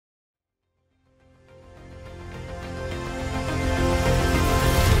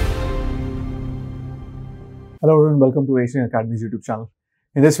Hello everyone, welcome to Asian Academy's YouTube channel.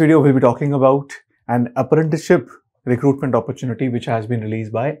 In this video, we'll be talking about an apprenticeship recruitment opportunity which has been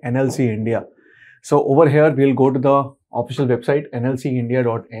released by NLC India. So over here, we'll go to the official website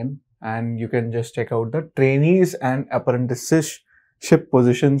nlcindia.in and you can just check out the trainees and apprenticeship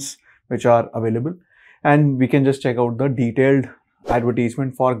positions which are available. And we can just check out the detailed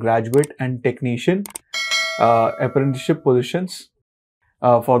advertisement for graduate and technician apprenticeship positions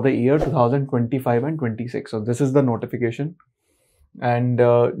for the year 2025 and 26. So this is the notification, and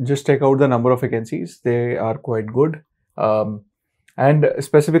just check out the number of vacancies. They are quite good, and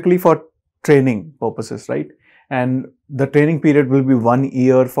specifically for training purposes, right? And the training period will be 1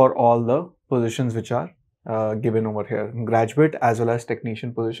 year for all the positions which are given over here, graduate as well as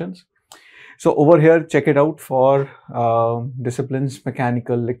technician positions. So over here, check it out for disciplines: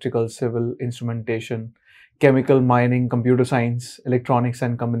 mechanical, electrical, civil, instrumentation, chemical, mining, computer science, electronics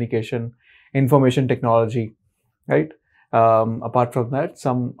and communication, information technology, right? Apart from that,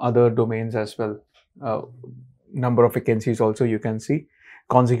 some other domains as well. Number of vacancies also you can see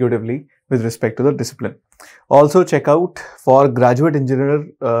consecutively with respect to the discipline. Also check out for graduate engineer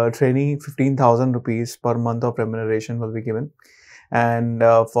trainee, 15,000 rupees per month of remuneration will be given. And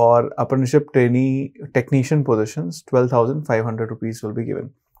for apprenticeship trainee technician positions, 12,500 rupees will be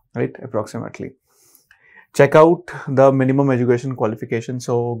given, right? Approximately. Check out the minimum education qualification.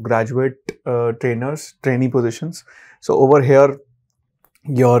 So graduate trainee positions. So over here,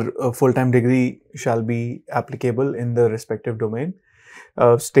 your full-time degree shall be applicable in the respective domain,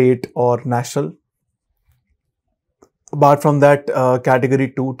 state or national. Apart from that,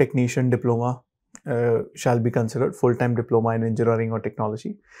 category 2 technician diploma shall be considered, full-time diploma in engineering or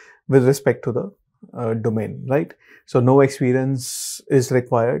technology with respect to the domain, right? So no experience is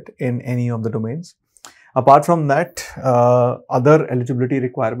required in any of the domains. Apart from that, other eligibility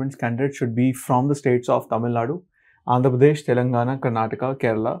requirements, candidates should be from the states of Tamil Nadu, Andhra Pradesh, Telangana, Karnataka,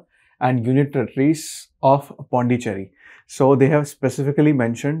 Kerala, and Union Territories of Pondicherry. So they have specifically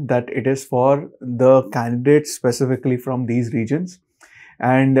mentioned that it is for the candidates specifically from these regions,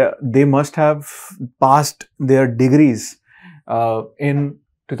 and they must have passed their degrees in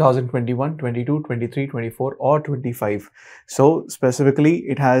 2021, 22, 23, 24 or 25. So specifically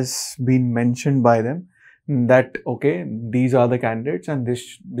it has been mentioned by them that okay, these are the candidates and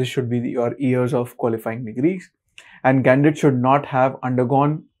this should be your years of qualifying degrees, and candidates should not have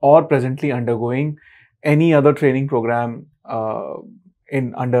undergone or presently undergoing any other training program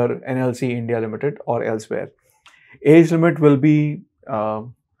in under NLC India Limited or elsewhere. Age limit will be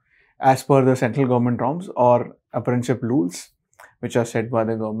as per the central government norms or apprenticeship rules which are set by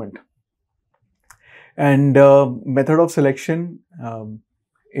the government. And method of selection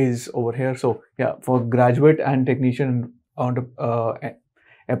is over here. So yeah, for graduate and technician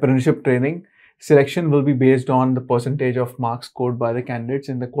apprenticeship training, selection will be based on the percentage of marks scored by the candidates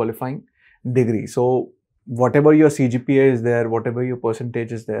in the qualifying degree. So whatever your CGPA is there, whatever your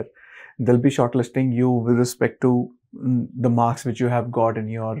percentage is there, they'll be shortlisting you with respect to the marks which you have got in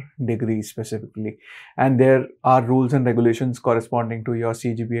your degree specifically. And there are rules and regulations corresponding to your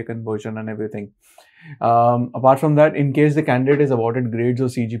CGPA conversion and everything. Apart from that, in case the candidate is awarded grades or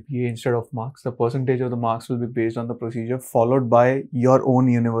CGPA instead of marks, the percentage of the marks will be based on the procedure followed by your own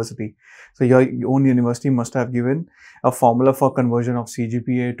university. So your own university must have given a formula for conversion of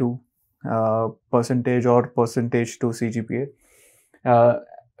CGPA to percentage or percentage to CGPA,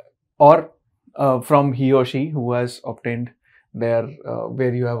 or from he or she who has obtained their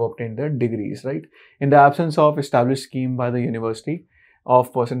where you have obtained their degrees, right? In the absence of established scheme by the university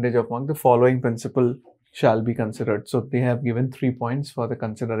of percentage of mark, the following principle shall be considered. So they have given 3 points for the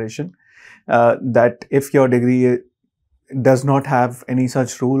consideration, that if your degree does not have any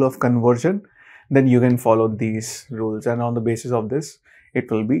such rule of conversion, then you can follow these rules, and on the basis of this, it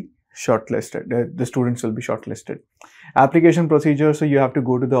will be shortlisted. The students will be shortlisted. Application procedure. So you have to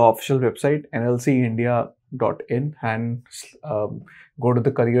go to the official website nlcindia.in and go to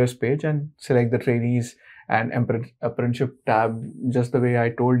the careers page and select the trainees and apprenticeship tab, just the way I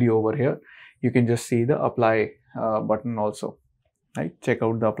told you over here. You can just see the apply button also, right? Check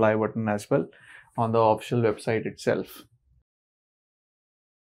out the apply button as well on the official website itself.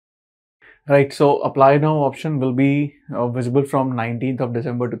 Right, so apply now option will be visible from 19th of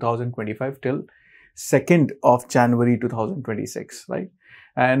December 2025 till 2nd of January 2026, right?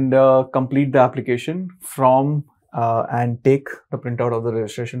 And complete the application from and take the printout of the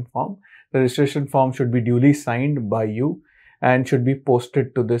registration form. The registration form should be duly signed by you and should be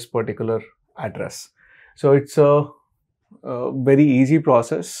posted to this particular address. So it's a very easy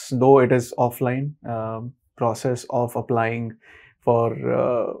process, though it is offline process of applying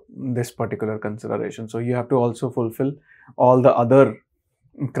for this particular consideration. So you have to also fulfill all the other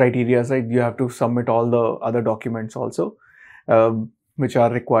criteria, right? You have to submit all the other documents also, which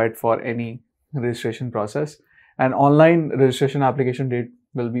are required for any registration process. And online registration application date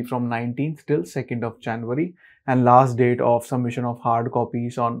will be from 19th till 2nd of January, and last date of submission of hard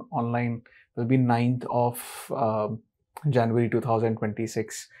copies on online will be 9th of January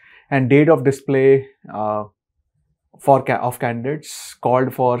 2026, and date of display of candidates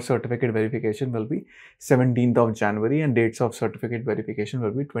called for certificate verification will be 17th of January, and dates of certificate verification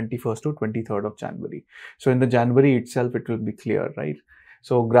will be 21st to 23rd of January. So in the January itself, it will be clear, right?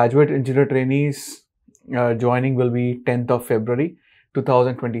 So graduate engineer trainees joining will be 10th of February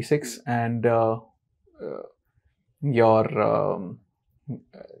 2026, and your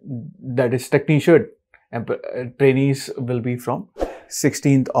that is technician trainees will be from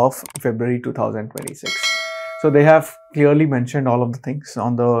 16th of February 2026. So they have clearly mentioned all of the things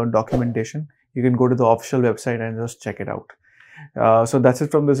on the documentation. You can go to the official website and just check it out. So that's it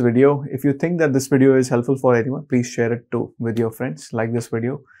from this video. If you think that this video is helpful for anyone, please share it too with your friends. Like this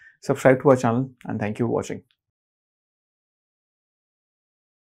video, subscribe to our channel, and thank you for watching.